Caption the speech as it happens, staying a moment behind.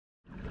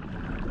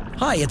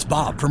Hi, it's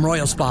Bob from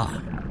Royal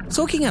Spa.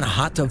 Soaking in a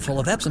hot tub full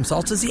of Epsom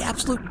salts is the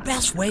absolute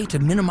best way to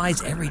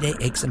minimize everyday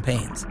aches and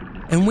pains.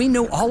 And we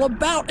know all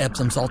about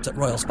Epsom salts at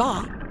Royal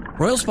Spa.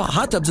 Royal Spa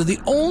hot tubs are the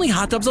only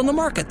hot tubs on the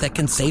market that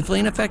can safely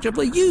and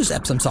effectively use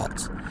Epsom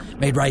salts.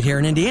 Made right here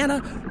in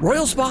Indiana,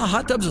 Royal Spa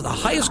hot tubs are the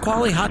highest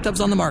quality hot tubs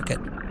on the market.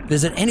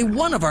 Visit any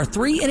one of our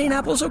 3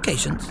 Indianapolis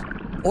locations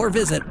or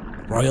visit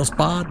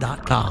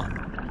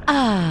royalspa.com.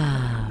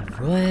 Ah,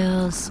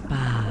 Royal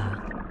Spa.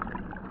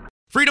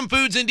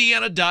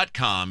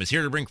 FreedomFoodsIndiana.com is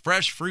here to bring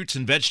fresh fruits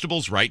and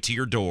vegetables right to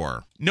your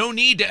door. No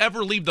need to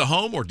ever leave the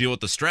home or deal with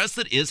the stress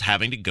that is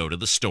having to go to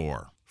the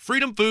store.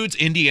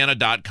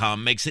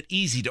 FreedomFoodsIndiana.com makes it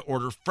easy to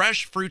order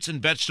fresh fruits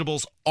and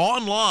vegetables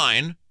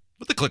online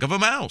with the click of a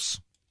mouse.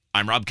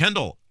 I'm Rob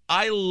Kendall.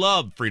 I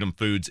love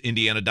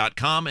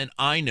FreedomFoodsIndiana.com, and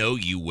I know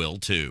you will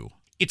too.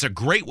 It's a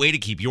great way to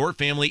keep your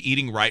family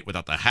eating right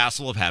without the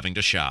hassle of having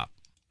to shop.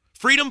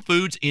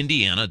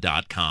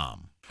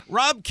 FreedomFoodsIndiana.com.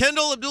 Rob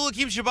Kendall, Abdul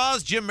Hakim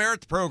Shabazz, Jim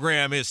Merritt. The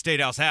program is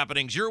State House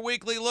Happenings, your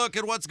weekly look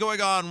at what's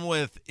going on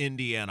with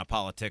Indiana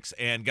politics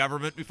and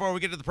government. Before we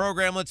get to the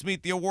program, let's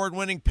meet the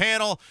award-winning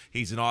panel.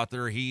 He's an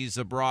author, he's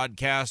a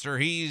broadcaster,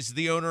 he's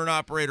the owner and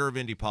operator of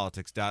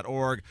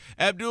IndyPolitics.org.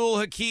 Abdul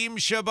Hakim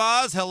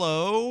Shabazz,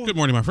 hello. Good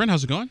morning, my friend.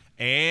 How's it going?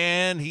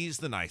 And he's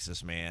the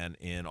nicest man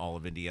in all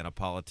of Indiana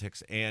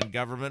politics and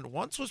government.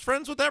 Once was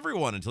friends with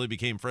everyone until he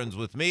became friends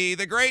with me,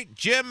 the great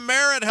Jim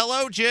Merritt.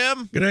 Hello,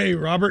 Jim. Good day,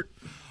 Robert.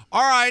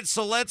 All right,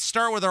 so let's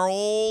start with our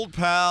old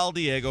pal,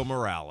 Diego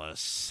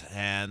Morales.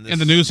 And in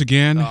the news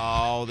again.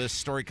 Oh, this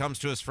story comes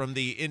to us from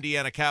the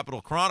Indiana Capital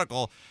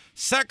Chronicle.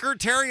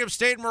 Secretary of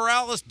State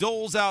Morales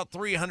doles out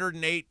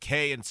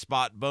 $308K in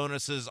spot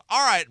bonuses.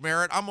 All right,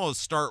 Merritt, I'm going to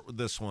start with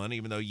this one,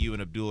 even though you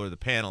and Abdul are the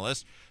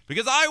panelists,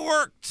 because I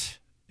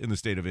worked in the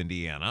state of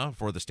Indiana,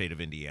 for the state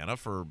of Indiana,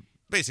 for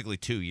basically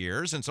 2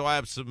 years, and so I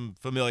have some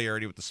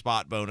familiarity with the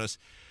spot bonus.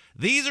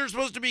 These are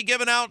supposed to be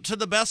given out to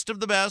the best of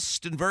the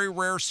best in very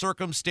rare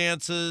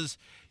circumstances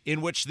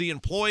in which the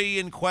employee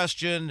in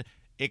question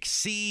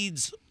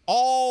exceeds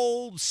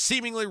all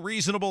seemingly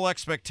reasonable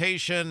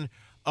expectation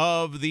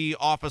of the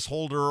office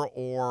holder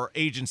or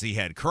agency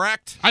head,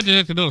 correct? I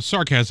detected a little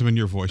sarcasm in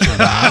your voice. Well,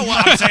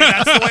 I'm saying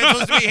that's the way it's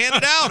supposed to be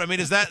handed out. I mean,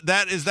 is that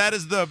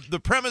the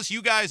premise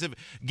you guys have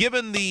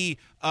given the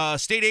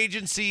state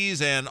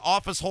agencies and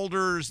office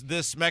holders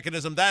this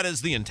mechanism? That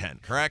is the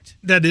intent, correct?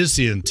 That is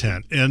the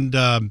intent, and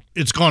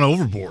it's gone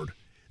overboard.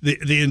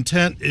 The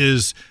intent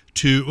is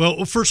to,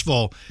 well, first of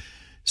all,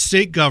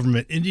 state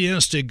government,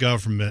 Indiana state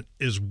government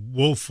is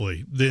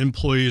woefully, the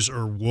employees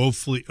are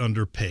woefully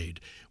underpaid.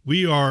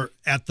 We are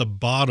at the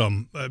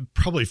bottom,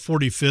 probably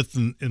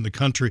 45th in the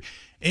country.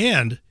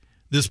 And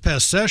this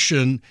past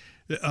session,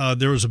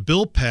 there was a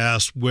bill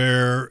passed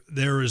where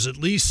there is at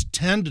least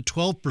 10 to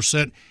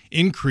 12%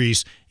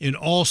 increase in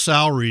all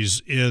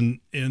salaries in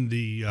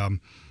the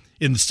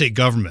state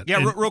government.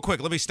 Yeah, real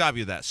quick, let me stop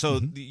you that.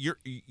 So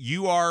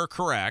you are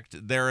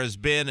correct. There has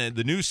been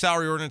the new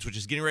salary ordinance, which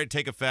is getting ready to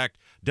take effect,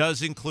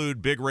 does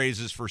include big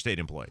raises for state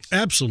employees.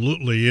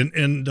 Absolutely,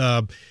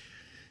 and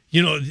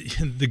you know,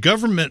 the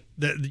government,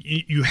 that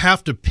you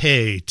have to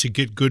pay to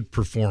get good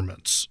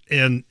performance,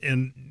 and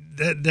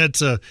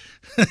that's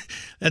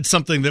that's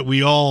something that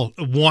we all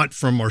want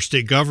from our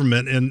state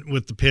government. And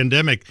with the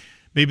pandemic,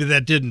 maybe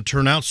that didn't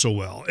turn out so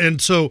well.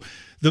 And so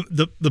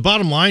the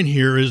bottom line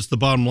here is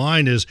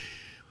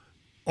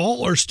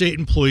all our state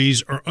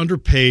employees are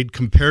underpaid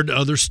compared to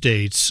other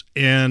states,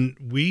 and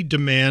we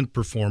demand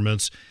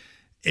performance.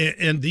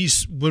 And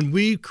these, when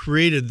we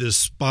created this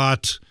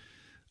spot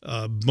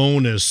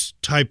bonus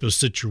type of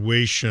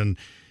situation,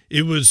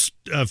 it was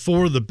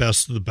for the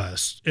best of the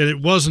best, and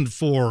it wasn't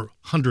for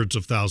hundreds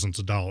of thousands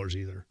of dollars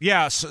either.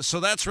 Yeah, so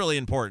that's really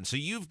important. So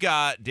you've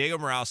got Diego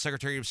Morales,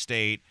 Secretary of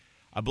State.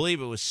 I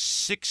believe it was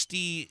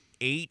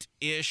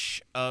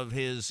 68-ish of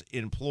his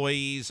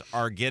employees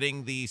are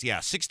getting these.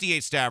 Yeah,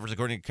 68 staffers,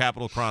 according to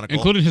Capital Chronicle.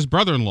 Including his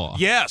brother-in-law.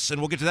 Yes, and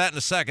we'll get to that in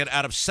a second,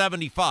 out of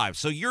 75.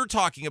 So you're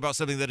talking about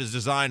something that is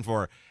designed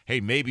for,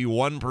 hey, maybe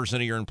 1%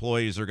 of your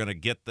employees are going to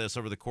get this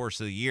over the course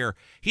of the year.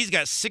 He's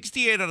got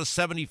 68 out of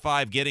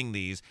 75 getting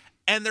these.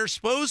 And they're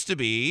supposed to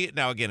be,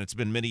 now again, it's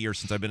been many years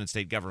since I've been in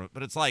state government,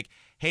 but it's like,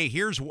 hey,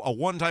 here's a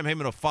one-time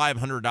payment of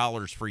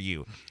 $500 for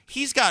you.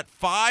 He's got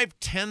 5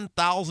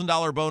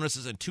 $10,000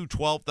 bonuses and 2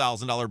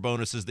 $12,000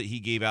 bonuses that he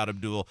gave out,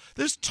 Abdul.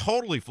 This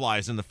totally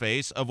flies in the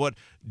face of what,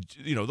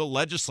 the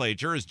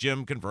legislature, as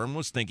Jim confirmed,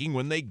 was thinking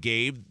when they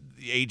gave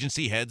the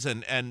agency heads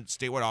and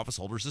statewide office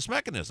holders this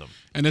mechanism.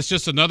 And it's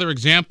just another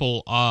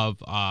example of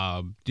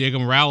Diego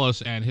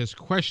Morales and his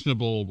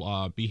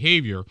questionable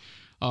behavior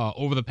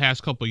over the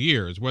past couple of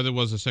years, whether it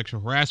was the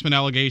sexual harassment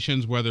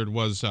allegations, whether it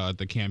was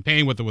the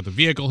campaign with the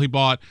vehicle he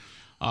bought,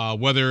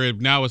 whether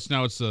now it's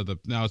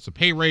the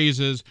pay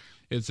raises,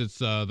 it's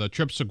the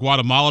trips to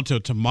Guatemala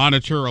to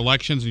monitor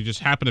elections, and you just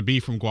happen to be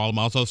from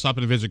Guatemala, so I'll stop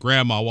in to visit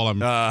grandma while I'm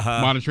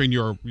monitoring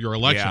your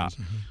elections.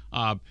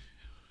 Yeah.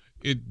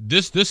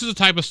 This is the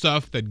type of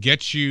stuff that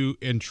gets you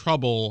in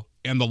trouble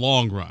in the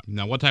long run.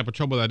 Now, what type of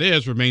trouble that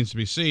is remains to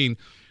be seen.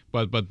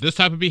 But this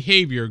type of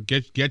behavior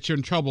gets you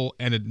in trouble,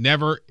 and it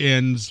never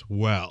ends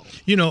well.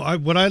 You know,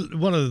 one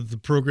of the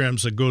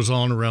programs that goes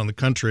on around the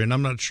country, and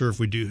I'm not sure if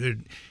we do it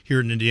here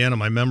in Indiana,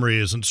 my memory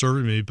isn't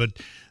serving me, but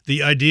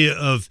the idea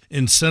of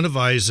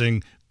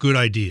incentivizing good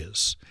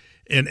ideas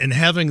and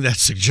having that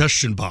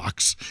suggestion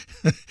box,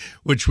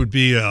 which would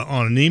be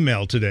on an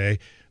email today,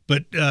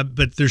 but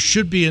there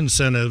should be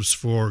incentives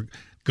for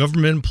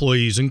government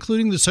employees,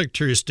 including the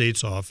Secretary of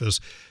State's office,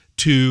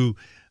 to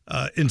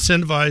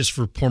incentivize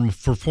for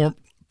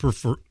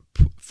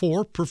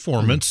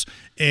performance.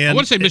 And I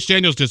want to say Mitch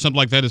Daniels did something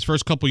like that his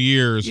first couple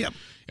years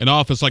in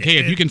office. Like, hey,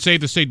 if you can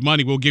save the state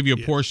money, we'll give you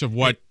a portion of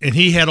what. And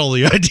he had all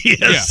the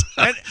ideas.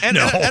 Yeah. And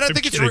I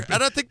think kidding. I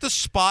don't think the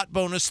spot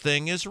bonus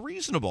thing is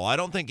reasonable. I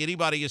don't think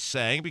anybody is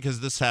saying,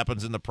 because this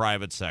happens in the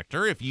private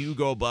sector, if you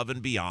go above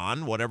and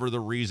beyond, whatever the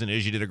reason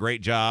is, you did a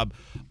great job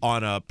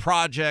on a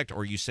project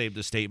or you saved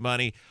the state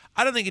money,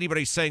 I don't think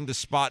anybody's saying the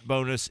spot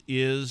bonus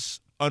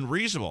is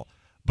unreasonable.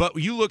 But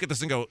you look at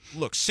this and go,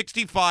 look,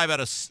 68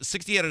 out of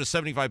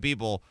 75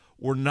 people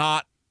were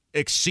not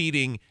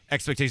exceeding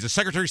expectations. The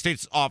Secretary of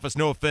State's office,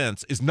 no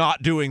offense, is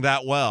not doing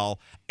that well.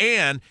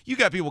 And you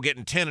got people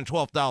getting $10,000 and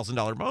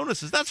 $12,000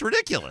 bonuses. That's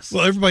ridiculous.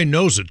 Well, everybody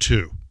knows it,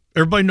 too.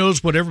 Everybody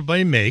knows what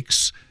everybody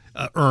makes,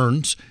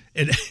 earns.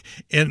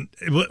 And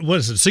what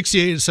is it,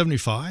 68 to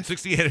 75?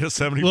 68 to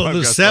 75. Well,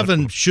 the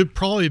 7 should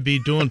probably be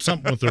doing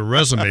something with their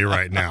resume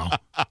right now.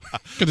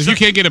 Because you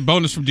can't get a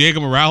bonus from Diego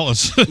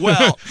Morales.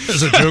 Well,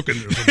 as a joke.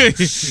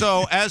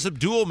 So as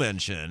Abdul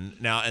mentioned,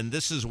 now, and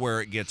this is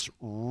where it gets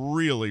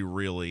really,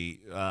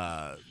 really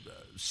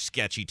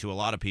sketchy to a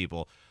lot of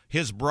people.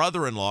 His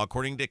brother-in-law,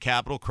 according to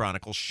Capitol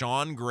Chronicle,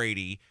 Sean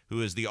Grady,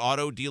 who is the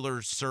auto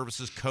dealer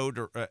services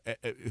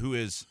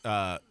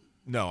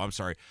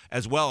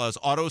as well as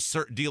Auto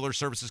Dealer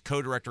Services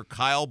Co-Director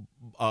Kyle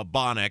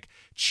Bonnick,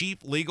 Chief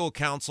Legal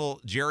Counsel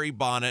Jerry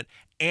Bonnet,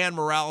 and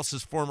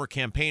Morales' former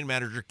campaign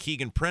manager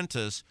Keegan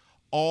Prentice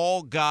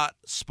all got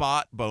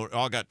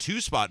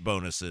 2 spot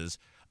bonuses,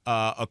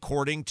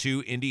 according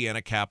to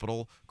Indiana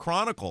Capitol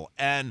Chronicle.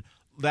 And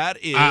that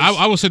is...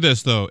 I will say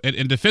this, though,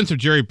 in defense of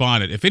Jerry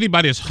Bonnet, if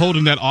anybody is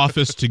holding that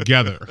office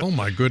together... Oh,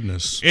 my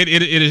goodness. It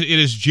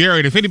is Jerry.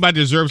 And if anybody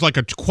deserves like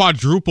a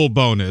quadruple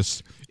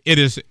bonus... It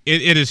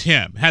is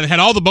him. Had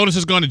all the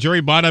bonuses gone to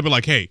Jerry Bonnet, I'd be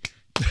like, hey,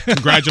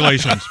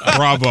 congratulations,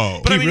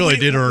 bravo. But he really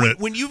did earn it.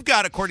 When you've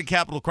got, according to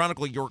Capitol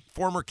Chronicle, your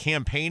former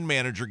campaign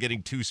manager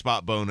getting 2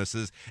 spot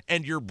bonuses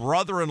and your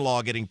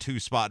brother-in-law getting 2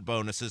 spot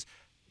bonuses,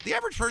 the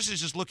average person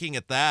is just looking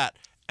at that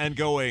and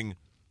going,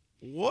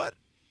 what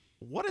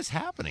is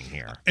happening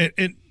here?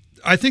 And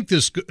I think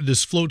this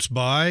floats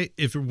by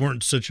if it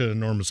weren't such an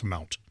enormous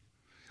amount.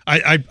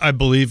 I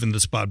believe in the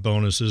spot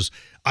bonuses.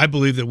 I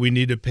believe that we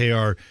need to pay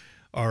our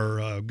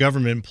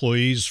government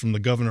employees from the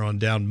governor on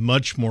down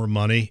much more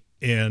money,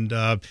 and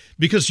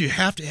because you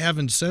have to have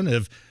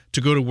incentive to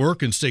go to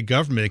work in state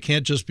government. It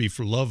can't just be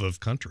for love of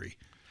country.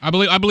 I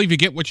believe you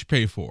get what you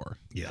pay for.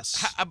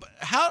 Yes.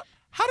 How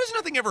does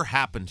nothing ever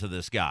happen to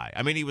this guy?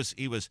 I mean, he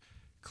was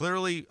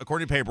clearly,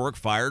 according to paperwork,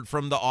 fired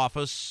from the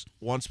office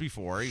once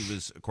before. He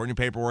was, according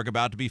to paperwork,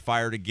 about to be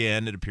fired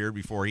again, it appeared,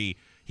 before he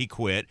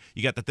quit.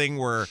 You got the thing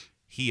where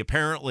he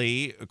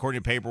apparently,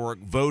 according to paperwork,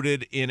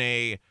 voted in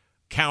a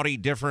county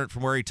different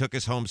from where he took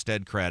his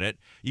homestead credit.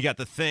 You got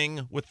the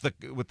thing with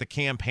the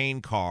campaign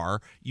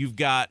car. You've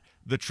got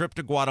the trip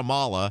to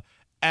Guatemala,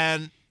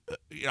 and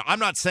I'm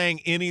not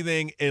saying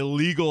anything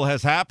illegal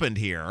has happened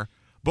here,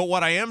 but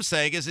what I am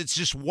saying is it's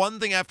just one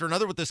thing after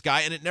another with this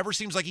guy, and it never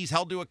seems like he's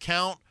held to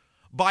account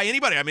by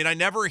anybody. I mean, I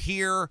never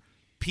hear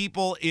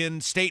people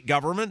in state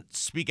government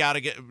speak out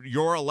against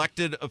your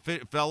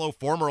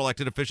former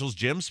elected officials,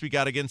 Jim, speak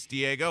out against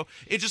Diego.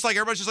 It's just like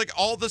everybody's just like,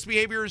 all this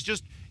behavior is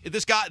just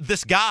this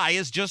guy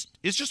is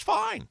just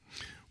fine.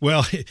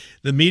 Well,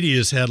 the media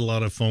has had a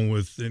lot of fun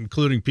with,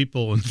 including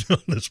people on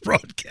this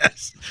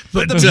broadcast.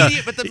 But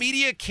the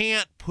media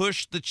can't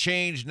push the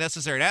change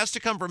necessary. It has to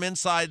come from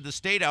inside the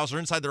State House or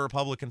inside the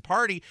Republican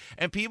Party.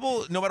 And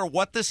people, no matter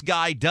what this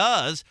guy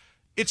does,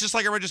 it's just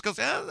like everybody just goes,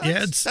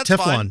 it's that's Teflon.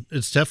 Fine.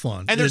 It's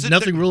Teflon. And there's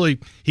nothing really.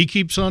 He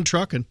keeps on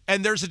trucking.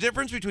 And there's a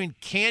difference between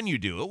can you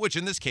do it, which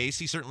in this case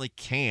he certainly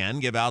can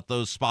give out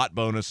those spot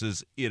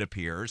bonuses, it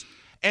appears,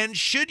 and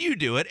should you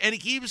do it? And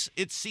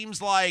it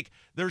seems like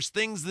there's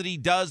things that he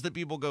does that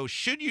people go,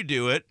 should you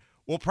do it?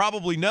 Well,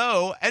 probably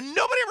no. And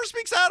nobody ever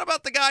speaks out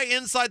about the guy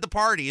inside the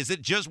party. Is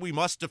it just we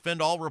must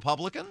defend all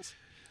Republicans?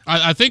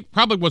 I think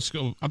probably what's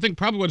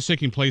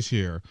taking place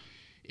here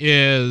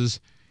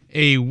is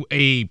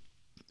a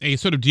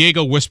sort of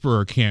Diego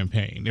Whisperer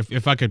campaign,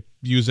 if I could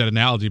use that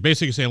analogy,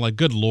 basically saying like,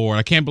 good Lord,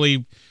 I can't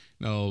believe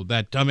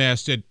that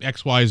dumbass did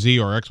XYZ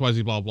or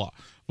XYZ blah, blah.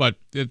 But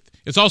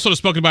it's also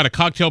spoken about at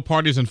cocktail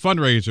parties and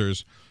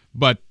fundraisers,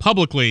 but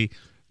publicly,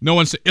 no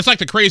one's. It's like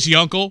the crazy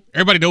uncle.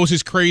 Everybody knows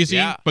he's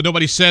crazy, but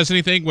nobody says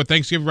anything. With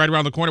Thanksgiving right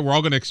around the corner, we're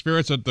all going to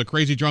experience the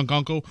crazy drunk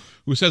uncle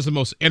who says the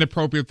most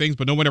inappropriate things,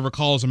 but no one ever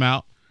calls him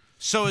out.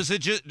 So is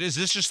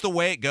this just the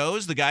way it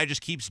goes? The guy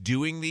just keeps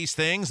doing these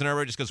things, and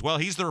everybody just goes, well,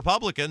 he's the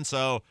Republican,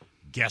 so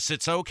guess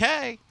it's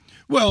okay.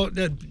 Well,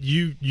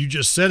 you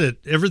just said it.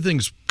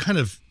 Everything's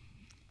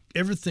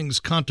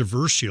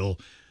controversial,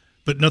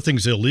 but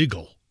nothing's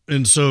illegal.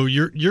 And so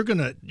you're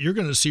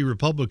gonna see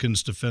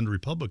Republicans defend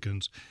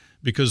Republicans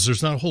because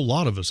there's not a whole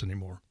lot of us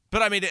anymore.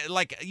 But I mean,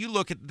 like you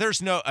look at,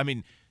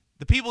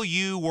 the people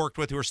you worked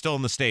with who are still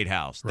in the state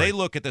house, Right. they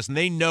look at this and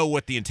they know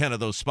what the intent of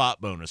those spot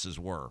bonuses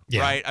were,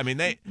 Yeah. right? I mean,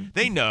 they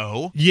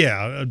know.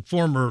 Yeah,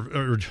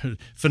 former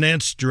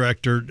finance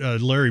director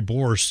Larry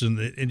Borst in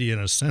the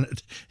Indiana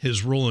Senate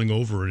is rolling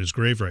over in his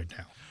grave right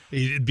now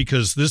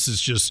because this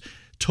is just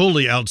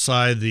totally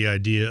outside the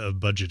idea of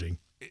budgeting.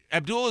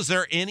 Abdul, is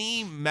there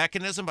any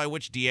mechanism by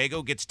which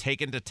Diego gets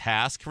taken to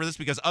task for this?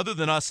 Because other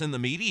than us in the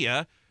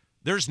media,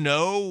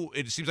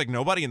 it seems like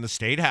nobody in the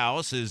state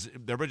house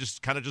everybody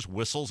just kind of just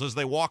whistles as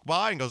they walk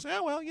by and goes,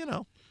 yeah, well,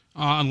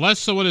 Unless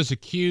someone is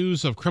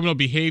accused of criminal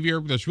behavior,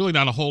 there's really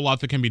not a whole lot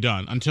that can be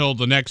done until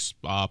the next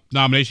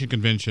nomination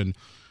convention.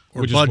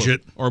 Or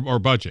budget. Or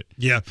budget.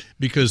 Yeah,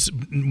 because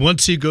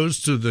once he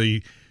goes to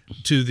the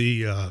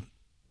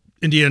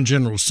Indiana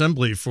General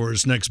Assembly for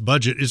his next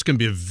budget, it's going to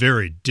be a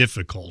very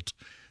difficult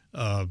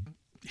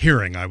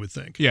hearing, I would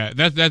think. Yeah,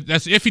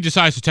 that's if he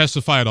decides to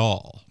testify at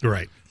all.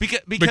 Right.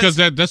 Because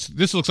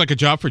this looks like a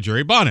job for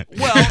Jerry Bonnet.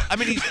 Well, I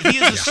mean, he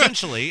is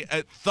essentially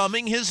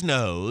thumbing his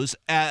nose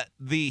at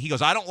he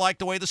goes, I don't like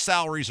the way the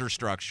salaries are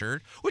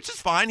structured, which is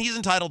fine. He's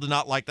entitled to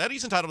not like that.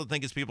 He's entitled to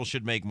think his people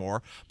should make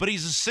more. But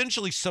he's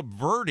essentially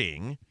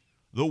subverting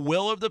the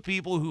will of the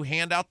people who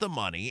hand out the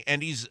money,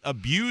 and he's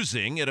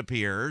abusing, it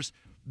appears,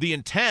 the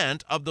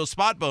intent of those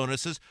spot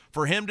bonuses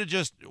for him to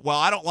just, well,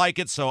 I don't like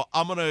it, so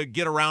I'm going to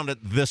get around it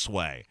this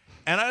way.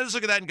 And I just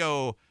look at that and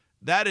go,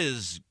 that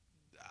is...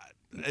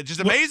 It's just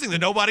amazing that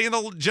nobody in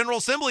the General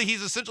Assembly,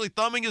 he's essentially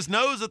thumbing his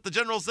nose at the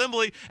General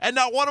Assembly, and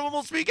not one of them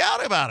will speak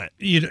out about it.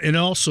 And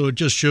also it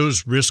just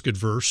shows risk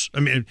adverse. I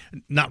mean,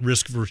 not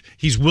risk adverse.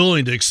 He's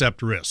willing to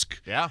accept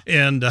risk. Yeah.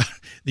 And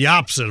the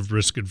opposite of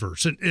risk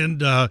adverse.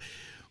 And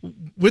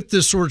with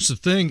this sorts of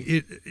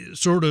thing,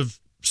 sort of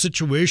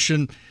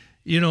situation,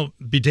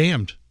 be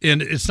damned.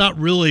 And it's not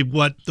really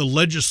what the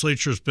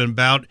legislature has been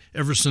about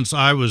ever since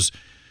I was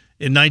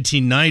in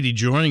 1990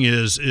 joining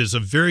is a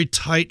very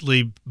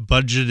tightly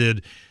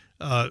budgeted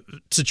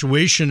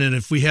situation, and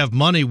if we have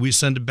money, we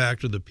send it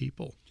back to the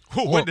people.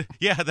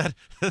 That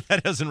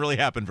doesn't really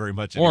happen very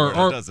much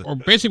anymore, does it? Or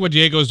basically what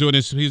Diego's doing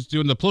is he's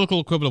doing the political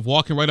equivalent of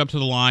walking right up to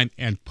the line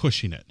and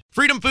pushing it.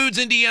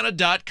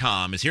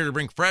 FreedomFoodsIndiana.com is here to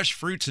bring fresh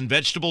fruits and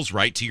vegetables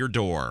right to your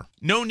door.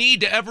 No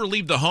need to ever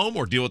leave the home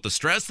or deal with the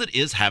stress that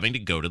is having to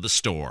go to the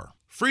store.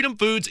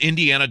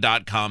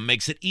 FreedomFoodsIndiana.com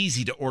makes it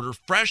easy to order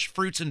fresh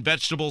fruits and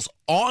vegetables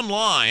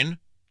online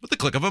with the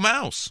click of a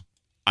mouse.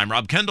 I'm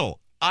Rob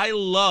Kendall. I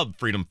love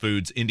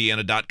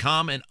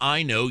FreedomFoodsIndiana.com, and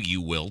I know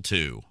you will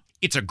too.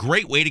 It's a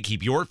great way to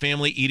keep your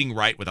family eating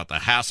right without the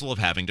hassle of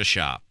having to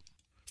shop.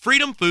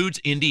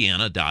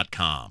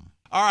 FreedomFoodsIndiana.com.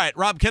 All right,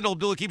 Rob Kendall,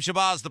 Abdullah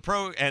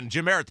Shabazz, and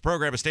Jim Merritt, the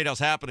program of State House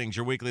Happenings,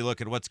 your weekly look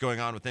at what's going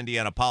on with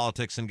Indiana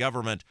politics and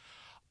government.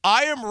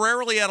 I am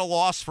rarely at a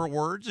loss for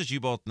words, as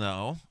you both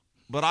know.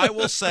 But I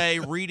will say,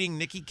 reading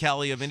Nikki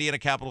Kelly of Indiana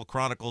Capitol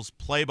Chronicle's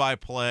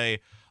play-by-play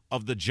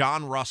of the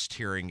John Rust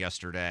hearing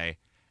yesterday,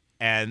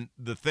 and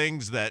the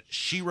things that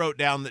she wrote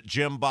down that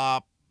Jim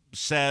Bopp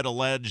said,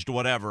 alleged,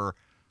 whatever,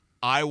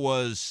 I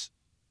was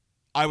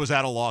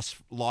at a loss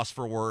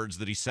for words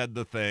that he said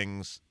the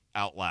things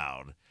out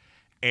loud.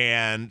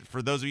 And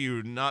for those of you who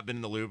have not been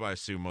in the loop, I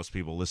assume most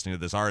people listening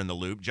to this are in the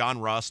loop. John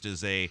Rust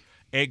is a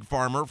egg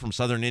farmer from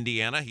southern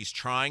Indiana. He's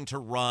trying to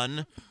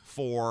run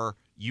for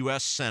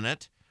U.S.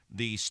 Senate.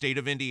 The state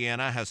of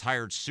Indiana has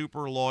hired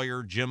super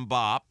lawyer Jim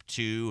Bopp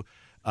to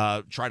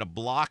try to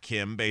block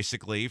him,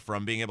 basically,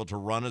 from being able to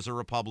run as a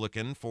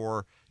Republican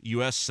for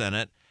U.S.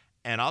 Senate.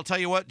 And I'll tell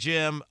you what,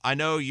 Jim, I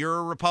know you're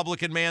a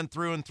Republican man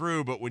through and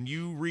through, but when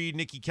you read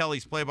Nikki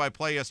Kelly's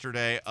play-by-play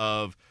yesterday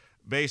of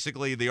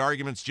basically the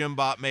arguments Jim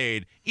Bopp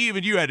made,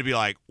 even you had to be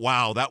like,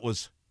 wow, that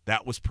was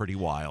pretty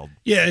wild.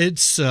 Yeah,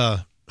 it's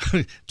talk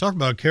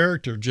about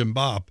character, Jim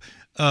Bopp.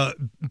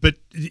 But,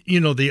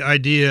 the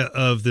idea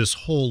of this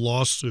whole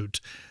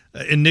lawsuit,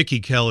 and Nikki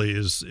Kelly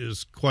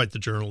is quite the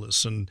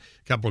journalist, and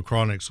Capitol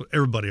Chronicles,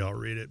 everybody ought to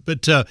read it.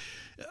 But,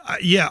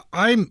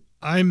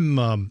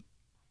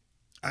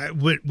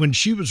 when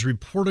she was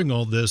reporting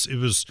all this, it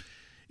was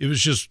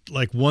just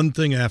like one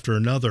thing after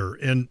another.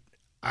 And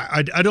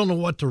I don't know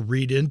what to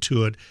read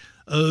into it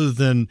other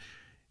than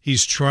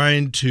he's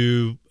trying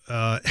to,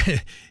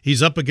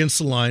 he's up against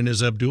the line,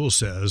 as Abdul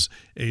says,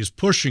 and he's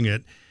pushing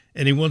it.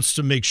 And he wants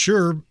to make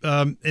sure,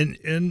 this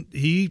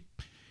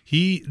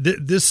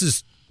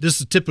is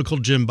typical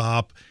Jim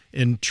Bopp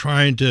in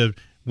trying to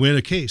win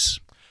a case.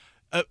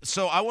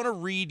 So I want to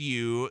read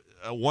you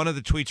one of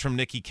the tweets from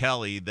Nikki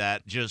Kelly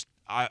that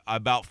I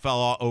about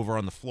fell over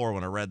on the floor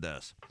when I read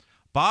this.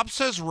 Bopp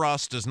says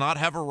Rust does not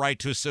have a right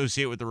to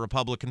associate with the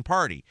Republican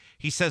Party.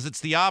 He says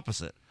it's the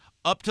opposite.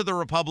 Up to the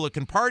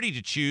Republican Party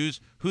to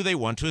choose who they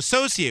want to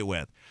associate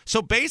with.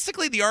 So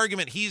basically the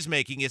argument he's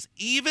making is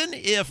even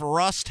if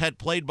Rust had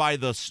played by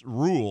the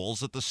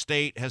rules that the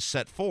state has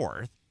set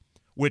forth,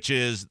 which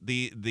is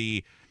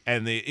the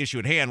and the issue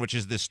at hand, which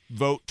is this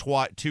vote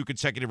 2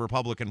 consecutive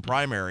Republican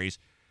primaries,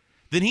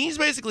 then he's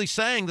basically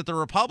saying that the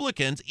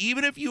Republicans,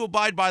 even if you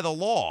abide by the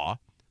law,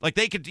 like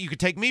you could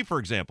take me, for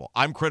example.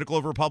 I'm critical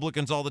of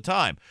Republicans all the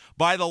time.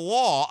 By the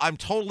law, I'm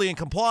totally in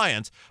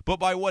compliance. But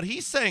by what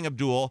he's saying,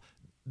 Abdul,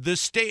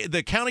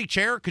 the county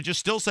chair could just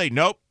still say,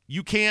 nope,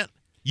 you can't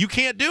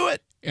do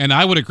it. And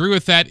I would agree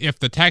with that if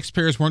the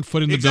taxpayers weren't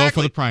footing the bill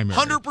for the primary.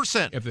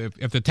 100%.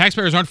 If the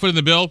taxpayers aren't footing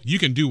the bill, you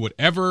can do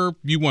whatever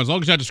you want, as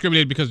long as you're not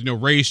discriminated because,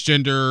 race,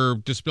 gender,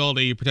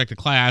 disability, protected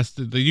class,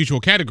 the usual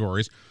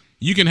categories.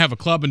 You can have a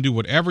club and do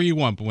whatever you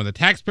want. But when the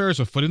taxpayers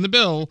are footing the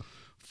bill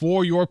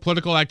for your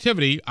political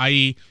activity,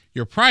 i.e.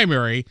 your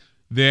primary,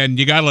 then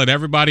you got to let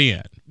everybody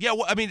in. Yeah,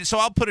 well, I mean, so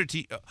I put it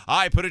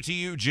to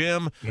you,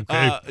 Jim.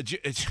 Okay.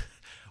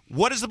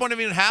 What is the point of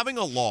even having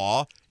a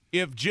law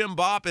if Jim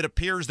Bopp, it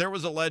appears, there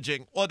was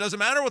alleging, well, it doesn't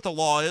matter what the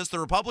law is. The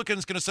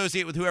Republicans can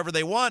associate with whoever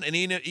they want, and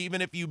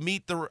even if you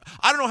meet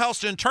I don't know how else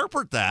to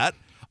interpret that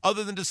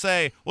other than to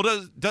say,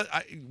 well,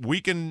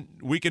 we can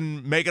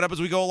make it up as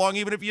we go along,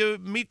 even if you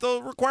meet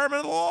the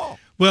requirement of the law.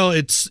 Well,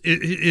 he's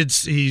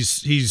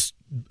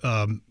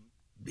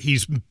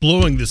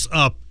blowing this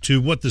up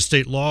to what the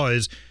state law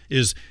is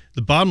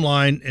the bottom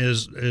line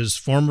as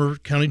former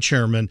county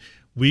chairman,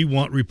 we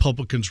want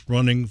Republicans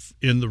running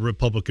in the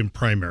Republican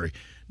primary.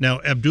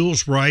 Now,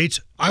 Abdul's right.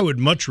 I would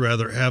much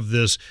rather have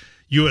this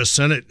U.S.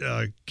 Senate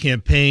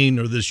campaign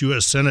or this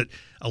U.S. Senate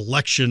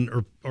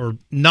election or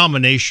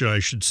nomination, I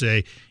should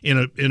say,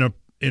 in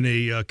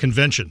a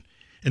convention.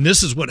 And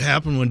this is what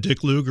happened when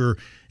Dick Lugar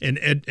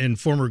and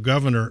former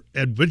Governor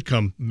Ed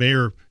Whitcomb,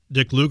 Mayor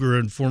Dick Lugar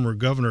and former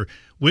Governor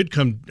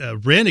Whitcomb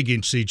ran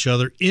against each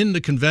other in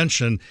the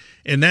convention,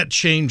 and that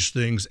changed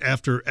things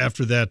after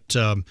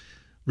that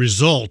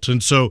result.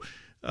 And so,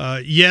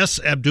 yes,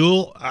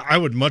 Abdul, I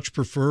would much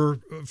prefer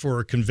for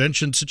a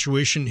convention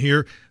situation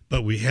here,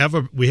 but we have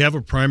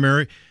a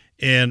primary,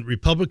 and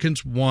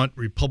Republicans want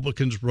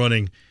Republicans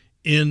running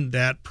in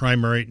that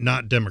primary,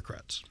 not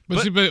Democrats.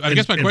 But I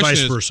guess my question vice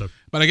is, versa.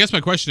 But I guess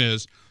my question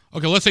is,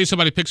 okay, let's say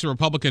somebody picks a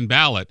Republican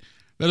ballot.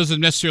 That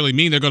doesn't necessarily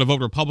mean they're going to vote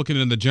Republican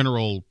in the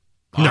general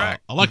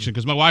election,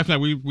 because my wife and I,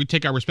 we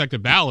take our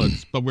respective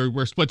ballots, but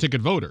we're split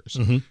ticket voters.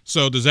 Mm-hmm.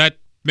 So does that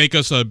make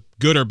us a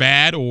good or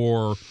bad,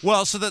 or?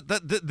 Well, so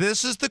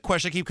this is the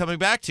question I keep coming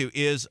back to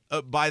is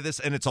by this,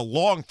 and it's a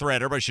long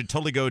thread. Everybody should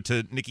totally go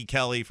to Nikki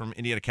Kelly from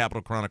Indiana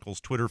Capitol Chronicle's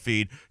Twitter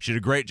feed. She did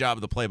a great job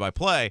of the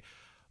play-by-play.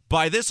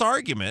 By this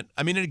argument,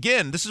 I mean,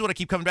 again, this is what I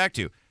keep coming back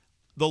to.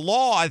 The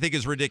law, I think,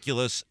 is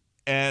ridiculous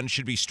and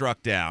should be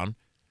struck down.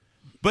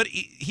 But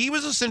he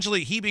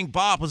being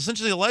Bob, was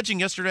essentially alleging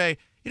yesterday,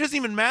 it doesn't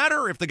even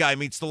matter if the guy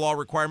meets the law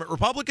requirement.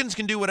 Republicans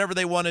can do whatever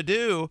they want to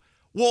do.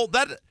 Well,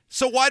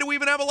 so why do we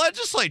even have a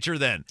legislature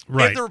then?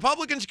 Right. If the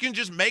Republicans can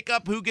just make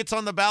up who gets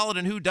on the ballot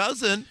and who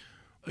doesn't.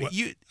 Well,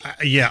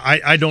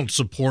 I don't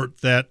support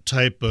that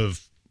type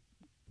of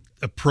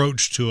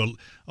approach to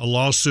a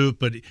lawsuit,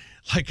 but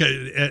like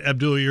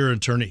Abdul, you're an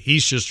attorney,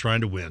 he's just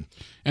trying to win.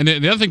 And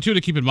the other thing, too,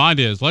 to keep in mind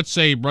is, let's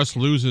say Russ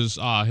loses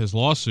his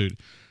lawsuit.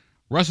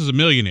 Russ is a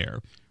millionaire.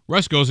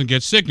 Russ goes and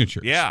gets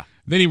signatures. Yeah.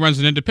 Then he runs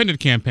an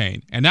independent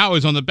campaign, and now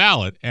he's on the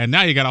ballot, and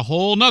now you got a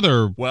whole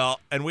nother. Well,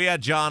 and we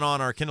had John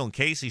on our Kendall and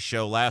Casey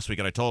show last week,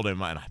 and I told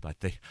him,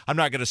 I'm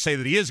not going to say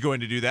that he is going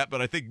to do that,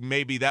 but I think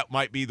maybe that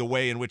might be the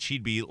way in which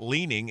he'd be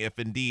leaning if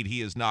indeed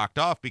he is knocked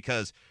off,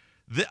 because,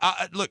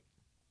 look,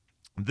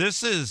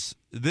 this is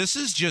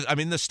just, I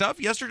mean, the stuff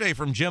yesterday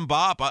from Jim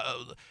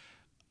Bopp,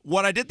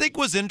 what I did think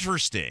was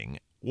interesting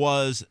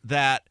was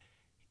that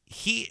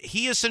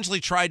he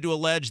essentially tried to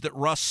allege that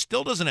Russ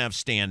still doesn't have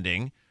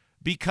standing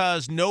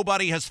because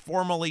nobody has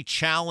formally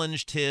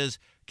challenged his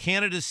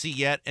candidacy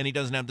yet, and he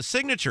doesn't have the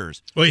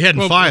signatures. Well, he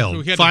hadn't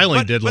filed.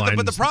 Filing deadline.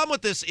 But the problem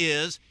with this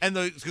is, and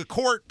the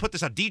court put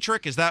this out,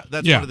 Dietrich, that's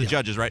one of the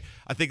judges, right?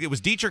 I think it was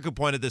Dietrich who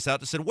pointed this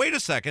out that said, wait a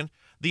second,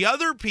 the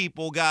other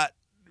people got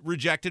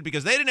rejected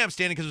because they didn't have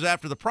standing because it was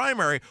after the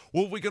primary.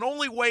 Well, if we can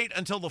only wait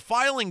until the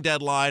filing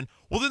deadline,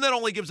 well, then that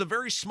only gives a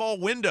very small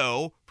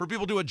window for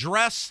people to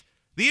address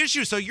the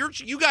issue. So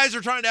you guys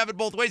are trying to have it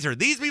both ways here.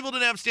 These people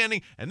didn't have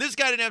standing, and this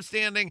guy didn't have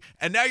standing,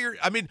 and now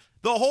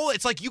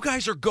it's like you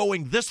guys are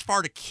going this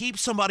far to keep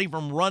somebody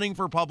from running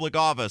for public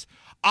office.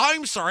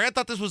 I'm sorry, I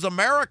thought this was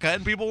America,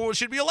 and people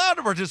should be allowed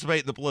to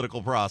participate in the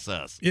political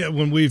process. Yeah,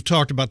 when we've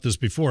talked about this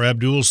before,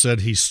 Abdul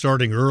said he's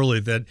starting early.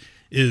 That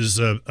is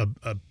a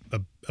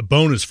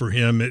bonus for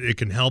him. It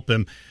can help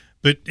him.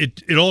 But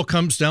it all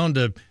comes down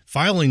to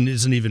filing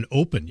isn't even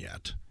open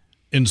yet.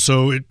 And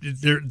so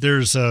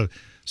there's a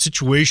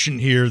situation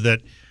here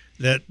that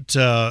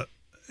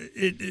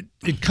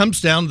it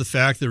comes down to the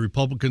fact that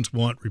Republicans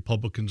want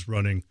Republicans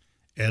running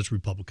as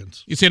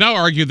Republicans. You see, and I'll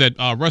argue that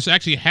Russ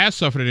actually has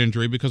suffered an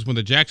injury because when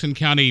the Jackson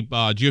County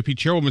GOP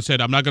chairwoman said,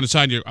 I'm not going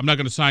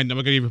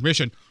to give you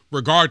permission,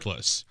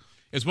 regardless.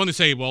 It's when they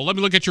say, well, let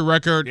me look at your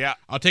record. Yeah.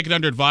 I'll take it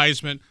under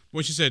advisement.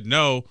 When she said,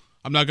 no,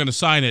 I'm not going to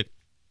sign it,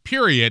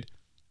 period.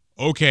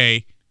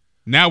 Okay.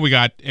 now we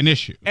got an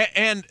issue.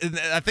 And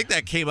I think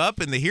that came up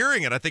in the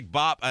hearing, and I think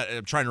Bob,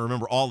 I'm trying to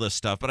remember all this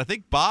stuff, but I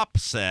think Bob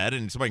said,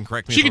 and somebody can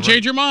correct me. She can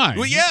change your mind.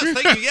 Well, yes,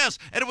 thank you, yes.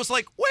 And it was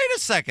like, wait a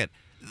second.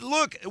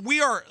 Look,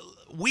 we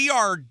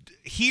are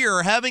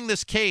here having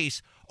this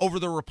case over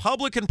the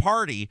Republican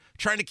Party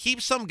trying to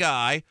keep some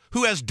guy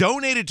who has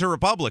donated to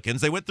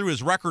Republicans. They went through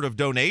his record of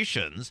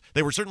donations.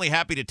 They were certainly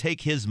happy to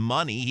take his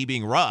money, he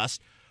being Russ,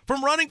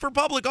 from running for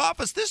public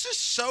office. This is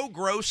so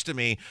gross to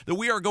me that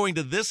we are going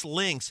to this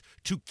lengths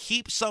to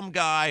keep some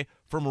guy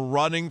from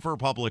running for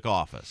public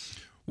office.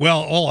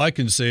 Well, all I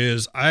can say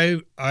is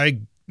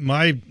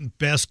my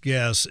best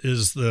guess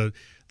is the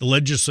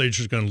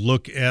legislature is going to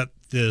look at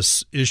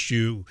this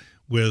issue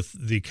with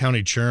the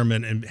county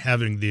chairman and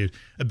having the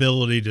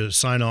ability to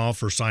sign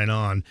off or sign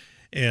on.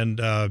 And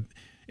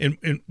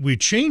we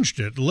changed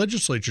it. The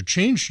legislature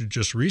changed it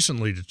just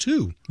recently to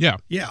 2. Yeah.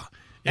 Yeah.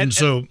 And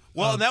so,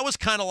 and that was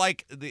kind of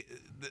like the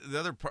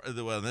other part.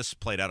 Well, this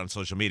played out on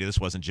social media. This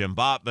wasn't Jim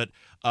Bott, but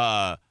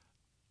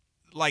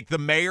like the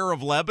mayor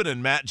of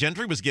Lebanon, Matt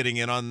Gentry, was getting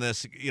in on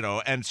this,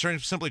 and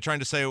simply trying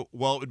to say,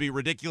 well, it would be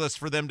ridiculous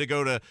for them to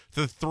go to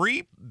the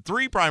three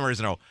primaries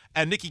in a row.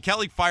 And Nikki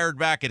Kelly fired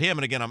back at him.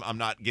 And again, I'm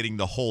not getting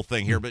the whole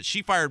thing here, but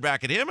she fired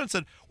back at him and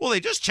said, well,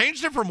 they just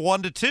changed it from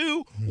 1 to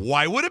 2.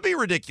 Why would it be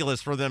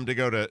ridiculous for them to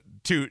go to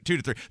 2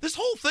 to 3? This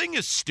whole thing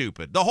is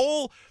stupid. The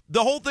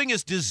whole thing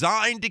is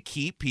designed to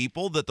keep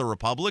people that the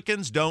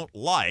Republicans don't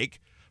like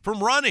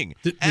from running.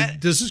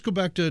 Does this go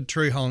back to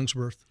Trey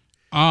Hollingsworth?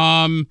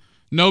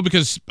 No,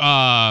 because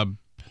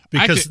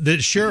the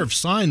sheriff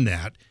signed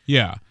that.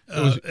 Yeah,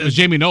 it was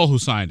Jamie Knoll who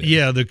signed it.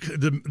 Yeah,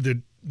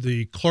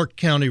 the Clark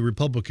County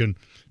Republican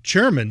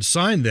chairman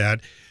signed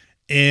that,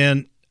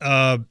 and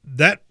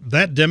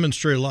that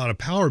demonstrated a lot of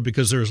power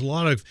because there's a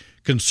lot of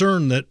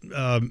concern that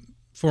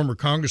former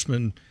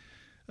Congressman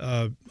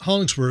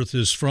Hollingsworth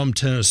is from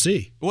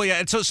Tennessee. Well, yeah,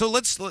 and so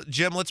let's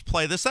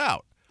play this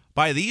out.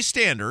 By these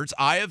standards,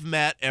 I have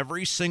met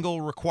every single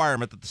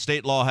requirement that the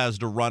state law has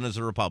to run as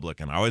a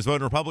Republican. I always vote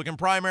in Republican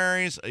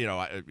primaries.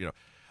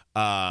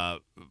 I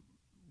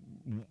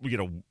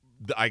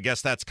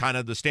guess that's kind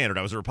of the standard.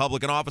 I was a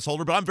Republican office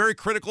holder, but I'm very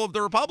critical of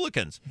the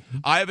Republicans.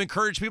 I have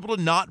encouraged people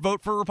to not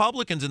vote for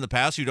Republicans in the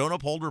past who don't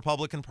uphold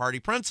Republican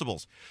Party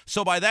principles.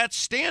 So by that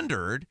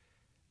standard,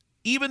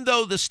 even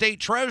though the state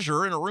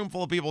treasurer in a room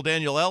full of people,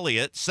 Daniel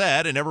Elliott,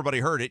 said, and everybody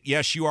heard it,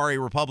 yes, you are a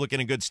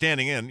Republican in good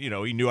standing, and,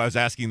 he knew I was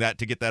asking that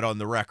to get that on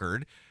the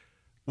record.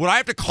 Would I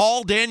have to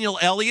call Daniel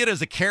Elliott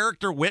as a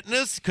character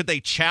witness? Could they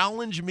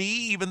challenge me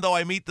even though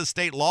I meet the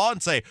state law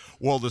and say,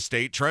 well, the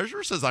state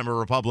treasurer says I'm a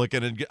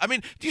Republican? And I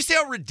mean, do you see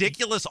how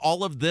ridiculous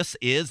all of this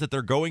is, that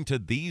they're going to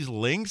these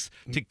lengths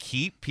to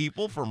keep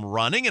people from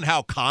running, and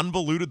how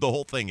convoluted the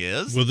whole thing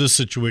is? Well, this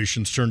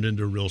situation's turned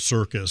into a real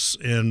circus,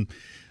 and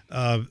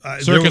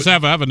circus, I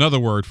have another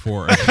word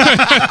for it.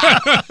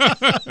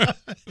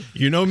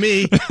 You know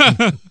me.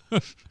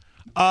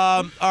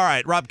 All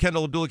right, Rob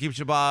Kendall, Abdullah Keep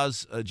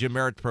Shabazz, Jim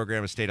Merritt, the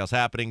program is State House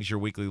Happenings, your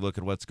weekly look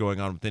at what's going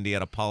on with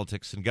Indiana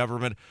politics and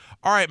government.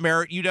 All right,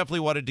 Merritt, you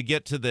definitely wanted to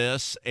get to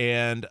this,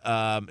 and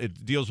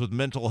it deals with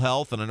mental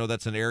health, and I know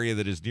that's an area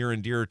that is near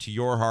and dear to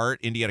your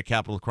heart. Indiana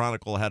Capital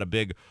Chronicle had a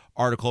big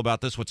article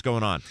about this. What's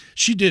going on?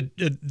 She did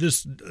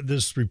this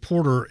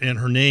reporter, and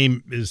her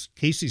name is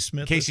Casey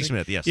Smith. Casey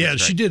Smith, yes. Yeah,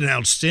 she did an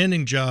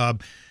outstanding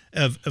job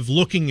of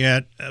looking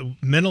at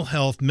mental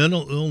health,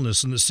 mental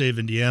illness in the state of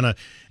Indiana,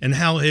 and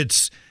how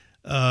it's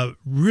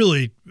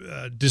really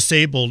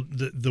disabled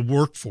the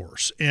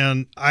workforce.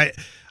 And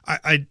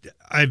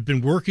I've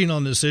been working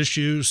on this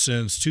issue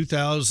since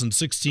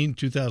 2016,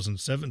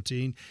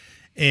 2017,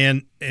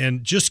 and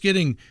just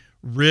getting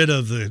rid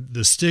of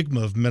the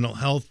stigma of mental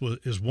health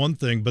is one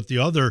thing, but the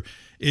other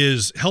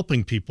is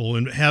helping people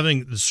and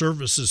having the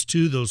services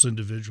to those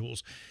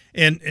individuals.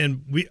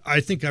 And I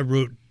think I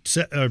wrote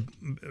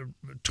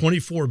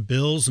 24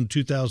 bills in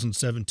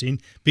 2017,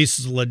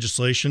 pieces of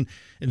legislation,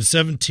 and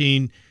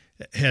 17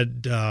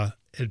 had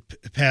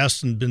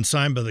passed and been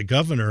signed by the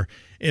governor,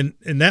 and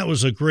that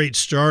was a great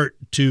start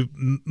to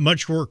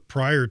much work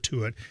prior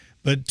to it.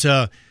 But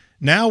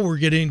now we're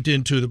getting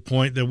into the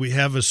point that we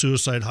have a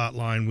suicide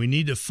hotline. We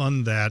need to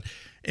fund that,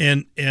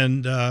 and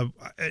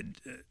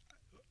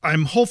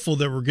I'm hopeful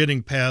that we're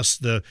getting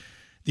past the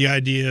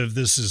idea of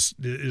this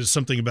is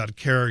something about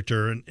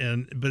character,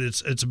 but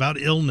it's about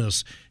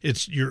illness.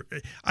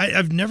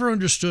 I've never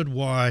understood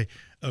why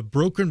a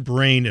broken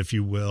brain, if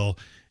you will,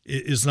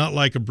 is not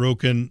like a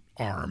broken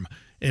arm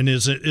and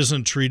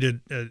isn't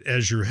treated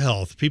as your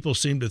health. People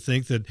seem to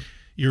think that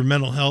your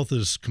mental health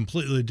is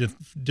completely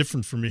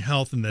different from your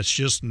health, and that's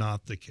just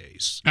not the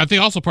case. I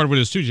think also part of it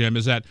is too, Jim,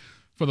 is that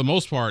for the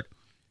most part,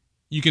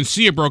 you can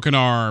see a broken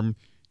arm.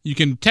 You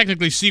can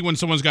technically see when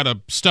someone's got a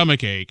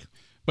stomach ache,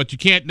 but you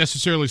can't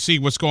necessarily see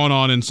what's going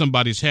on in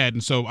somebody's head.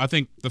 And so I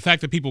think the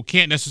fact that people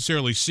can't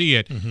necessarily see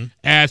it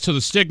adds to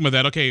the stigma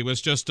that, okay,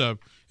 it's just a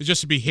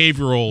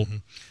behavioral. Mm-hmm.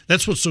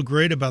 That's what's so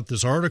great about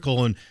this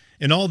article and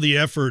all the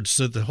efforts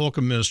that the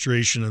Holcomb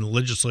administration and the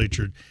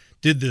legislature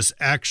did this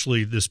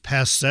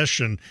past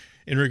session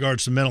in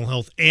regards to mental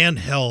health and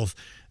health,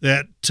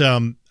 that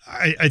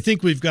I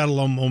think we've got a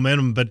lot of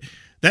momentum, but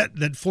that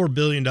 $4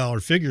 billion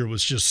figure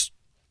was just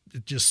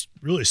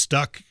really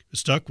stuck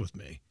with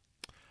me.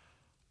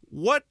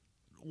 What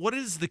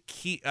is the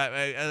key?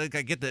 I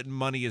get that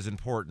money is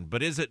important,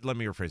 but is it? Let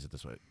me rephrase it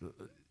this way.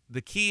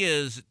 The key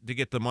is to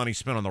get the money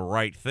spent on the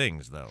right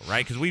things, though,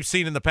 right? Because we've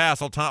seen in the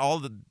past all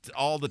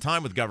the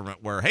time with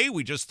government where, hey,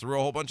 we just threw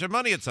a whole bunch of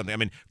money at something. I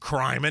mean,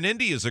 crime in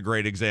India is a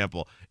great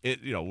example.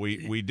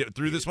 We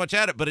threw this much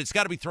at it, but it's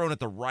got to be thrown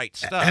at the right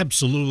stuff.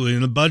 Absolutely,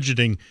 and the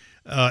budgeting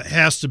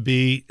has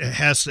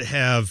to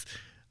have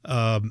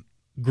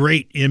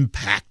great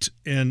impact,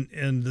 and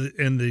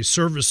the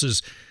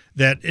services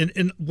that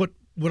and what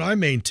I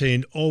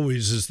maintained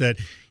always is that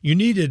you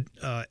needed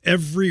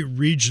every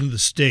region of the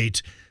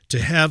state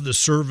to have the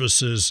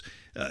services,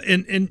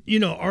 and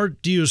our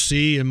DOC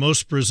and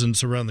most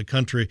prisons around the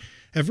country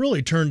have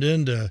really turned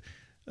into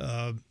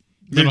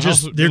mental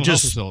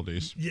health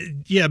facilities.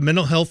 Yeah,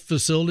 mental health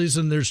facilities,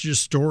 and there's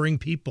just storing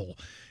people.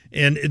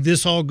 And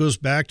this all goes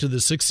back to the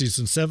 60s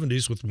and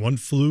 70s with one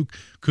flew of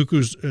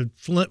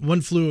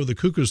the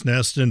cuckoo's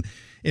nest, and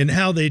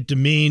how they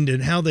demeaned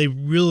and how they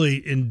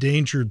really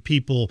endangered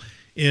people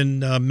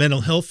in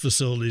mental health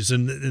facilities,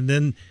 and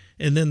then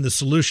the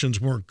solutions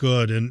weren't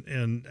good,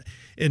 and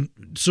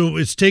so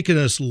it's taken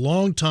us a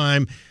long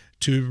time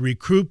to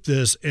recruit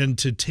this and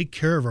to take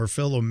care of our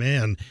fellow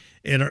man,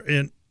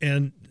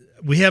 and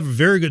we have a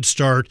very good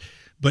start.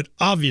 But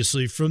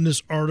obviously, from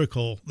this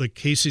article that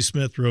Casey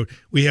Smith wrote,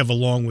 we have a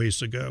long ways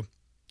to go.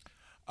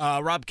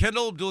 Rob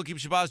Kendall, Abdul Hakim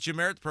Shabazz, Jim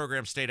Merritt, the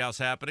program State House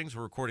Happenings.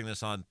 We're recording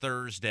this on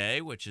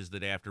Thursday, which is the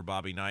day after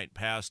Bobby Knight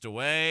passed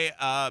away.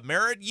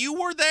 Merritt, you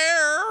were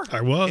there.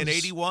 I was. In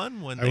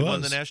 81 when they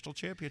won the national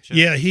championship.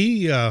 Yeah,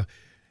 he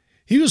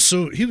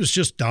was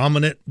just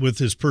dominant with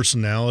his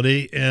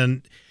personality,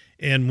 and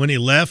when he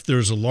left, there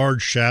was a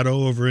large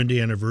shadow over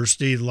Indiana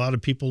University. A lot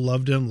of people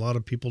loved him, a lot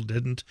of people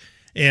didn't,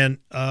 and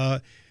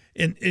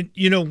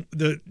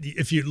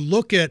if you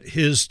look at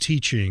his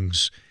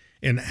teachings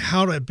and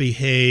how to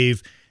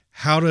behave,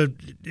 how to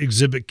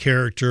exhibit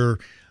character,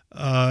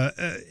 there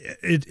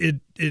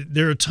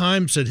are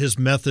times that his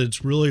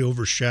methods really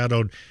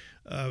overshadowed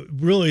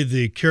really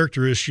the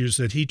character issues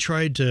that he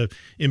tried to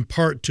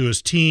impart to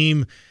his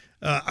team.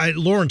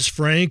 Lawrence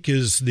Frank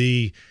is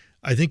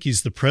I think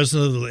he's the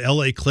president of the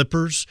L.A.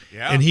 Clippers,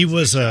 and he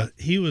was a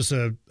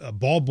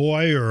ball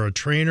boy or a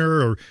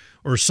trainer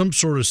or some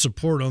sort of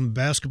support on the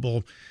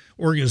basketball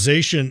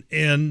organization,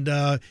 and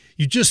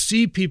you just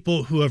see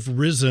people who have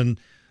risen.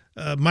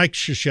 Mike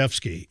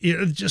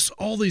Krzyzewski, just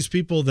all these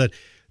people that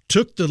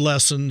took the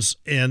lessons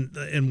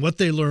and what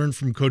they learned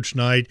from Coach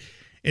Knight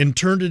and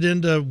turned it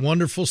into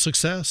wonderful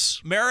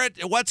success.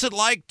 Merritt, what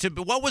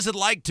was it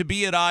like to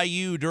be at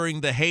IU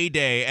during the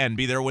heyday and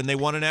be there when they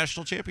won a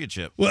national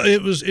championship? Well,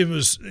 it was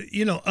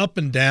up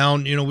and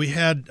down. We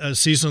had a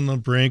season on the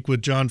brink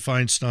with John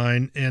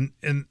Feinstein, and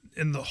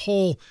the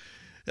whole.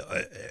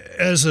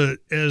 As an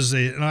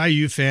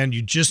IU fan,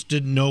 you just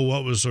didn't know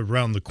what was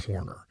around the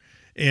corner,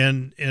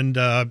 and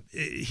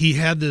he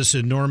had this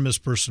enormous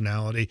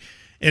personality,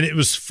 and it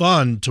was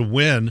fun to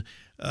win.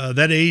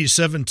 That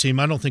 87 team,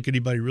 I don't think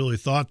anybody really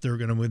thought they were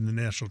going to win the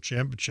national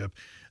championship,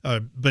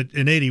 but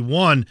in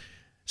 81,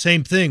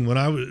 same thing when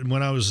I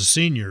was a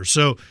senior.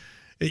 So,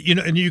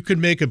 and you could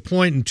make a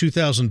point in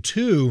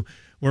 2002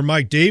 where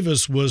Mike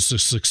Davis was the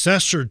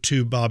successor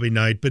to Bobby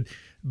Knight, but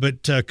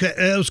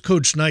that was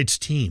Coach Knight's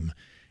team.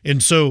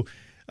 And so,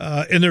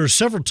 and there were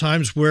several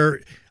times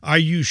where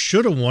IU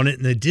should have won it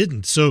and they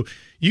didn't. So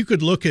you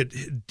could look at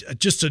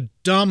just a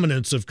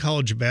dominance of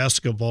college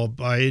basketball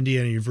by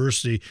Indiana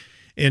University,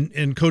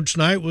 and Coach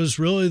Knight was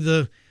really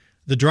the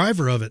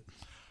driver of it.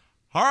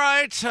 All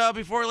right,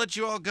 before I let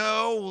you all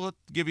go, we'll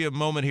give you a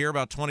moment here,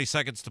 about 20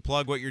 seconds to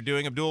plug what you're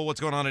doing. Abdul, what's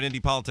going on at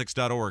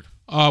indypolitics.org?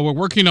 We're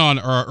working on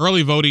our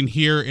early voting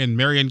here in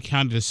Marion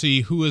County to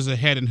see who is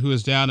ahead and who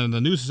is down, and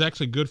the news is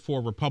actually good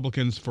for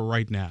Republicans for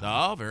right now.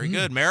 Oh, very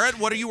good. Merritt,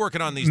 what are you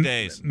working on these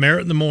days?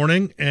 Merritt in the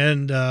morning,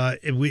 and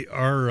we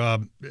are,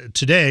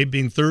 today,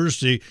 being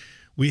Thursday,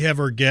 we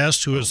have our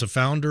guest who is the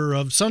founder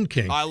of Sun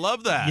King. I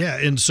love that. Yeah,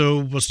 and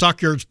so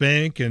Stockyards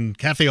Bank and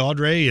Cafe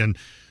Audrey and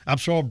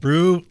Absol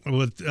Brew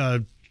with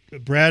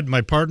Brad,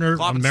 my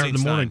partner, on Merritt in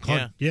the morning.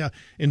 Yeah.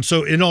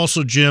 And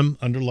also Jim,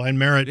 underline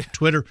Merritt,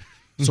 Twitter,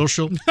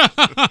 social,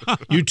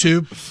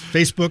 YouTube,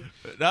 Facebook.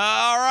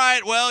 All right.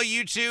 Well,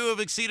 you two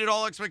have exceeded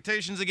all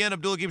expectations again.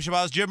 Abdul Hakim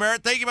Shabazz, Jim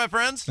Merritt. Thank you, my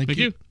friends. Thank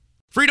you.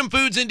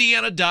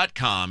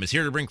 FreedomFoodsIndiana.com is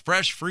here to bring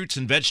fresh fruits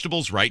and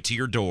vegetables right to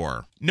your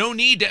door. No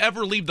need to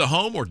ever leave the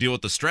home or deal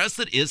with the stress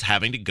that is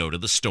having to go to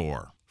the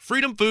store.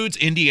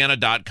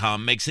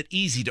 FreedomFoodsIndiana.com makes it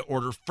easy to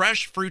order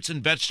fresh fruits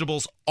and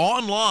vegetables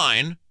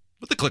online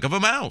with the click of a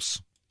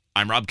mouse.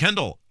 I'm Rob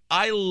Kendall.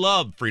 I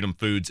love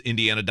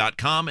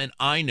FreedomFoodsIndiana.com, and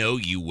I know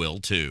you will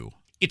too.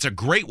 It's a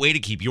great way to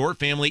keep your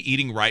family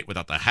eating right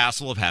without the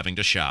hassle of having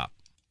to shop.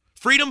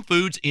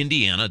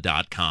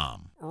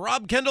 FreedomFoodsIndiana.com.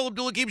 Rob Kendall,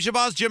 Abdul Hakim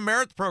Shabazz, Jim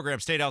Merritt,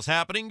 program State House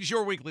Happenings,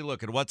 your weekly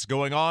look at what's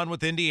going on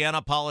with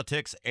Indiana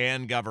politics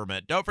and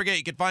government. Don't forget,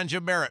 you can find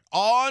Jim Merritt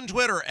on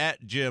Twitter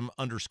at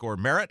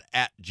Jim_Merritt,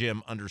 at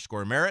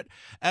Jim_Merritt.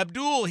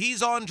 Abdul,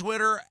 he's on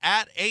Twitter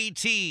at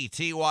ATTY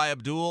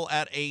Abdul,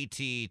 at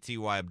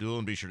ATTY Abdul,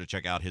 and be sure to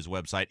check out his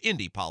website,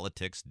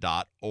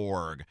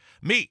 indypolitics.org.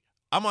 Me,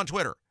 I'm on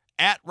Twitter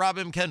at Rob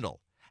M.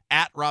 Kendall,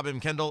 at Rob M.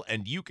 Kendall,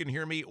 and you can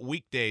hear me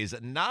weekdays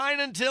 9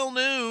 until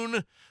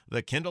noon,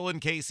 the Kendall and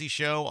Casey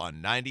Show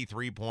on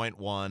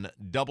 93.1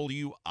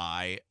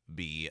 WIBC.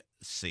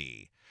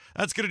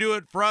 That's going to do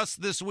it for us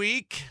this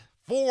week.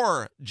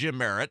 For Jim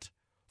Merritt,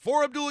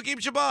 for Abdul Hakim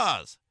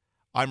Shabazz,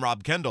 I'm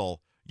Rob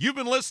Kendall. You've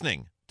been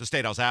listening to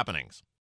State House Happenings.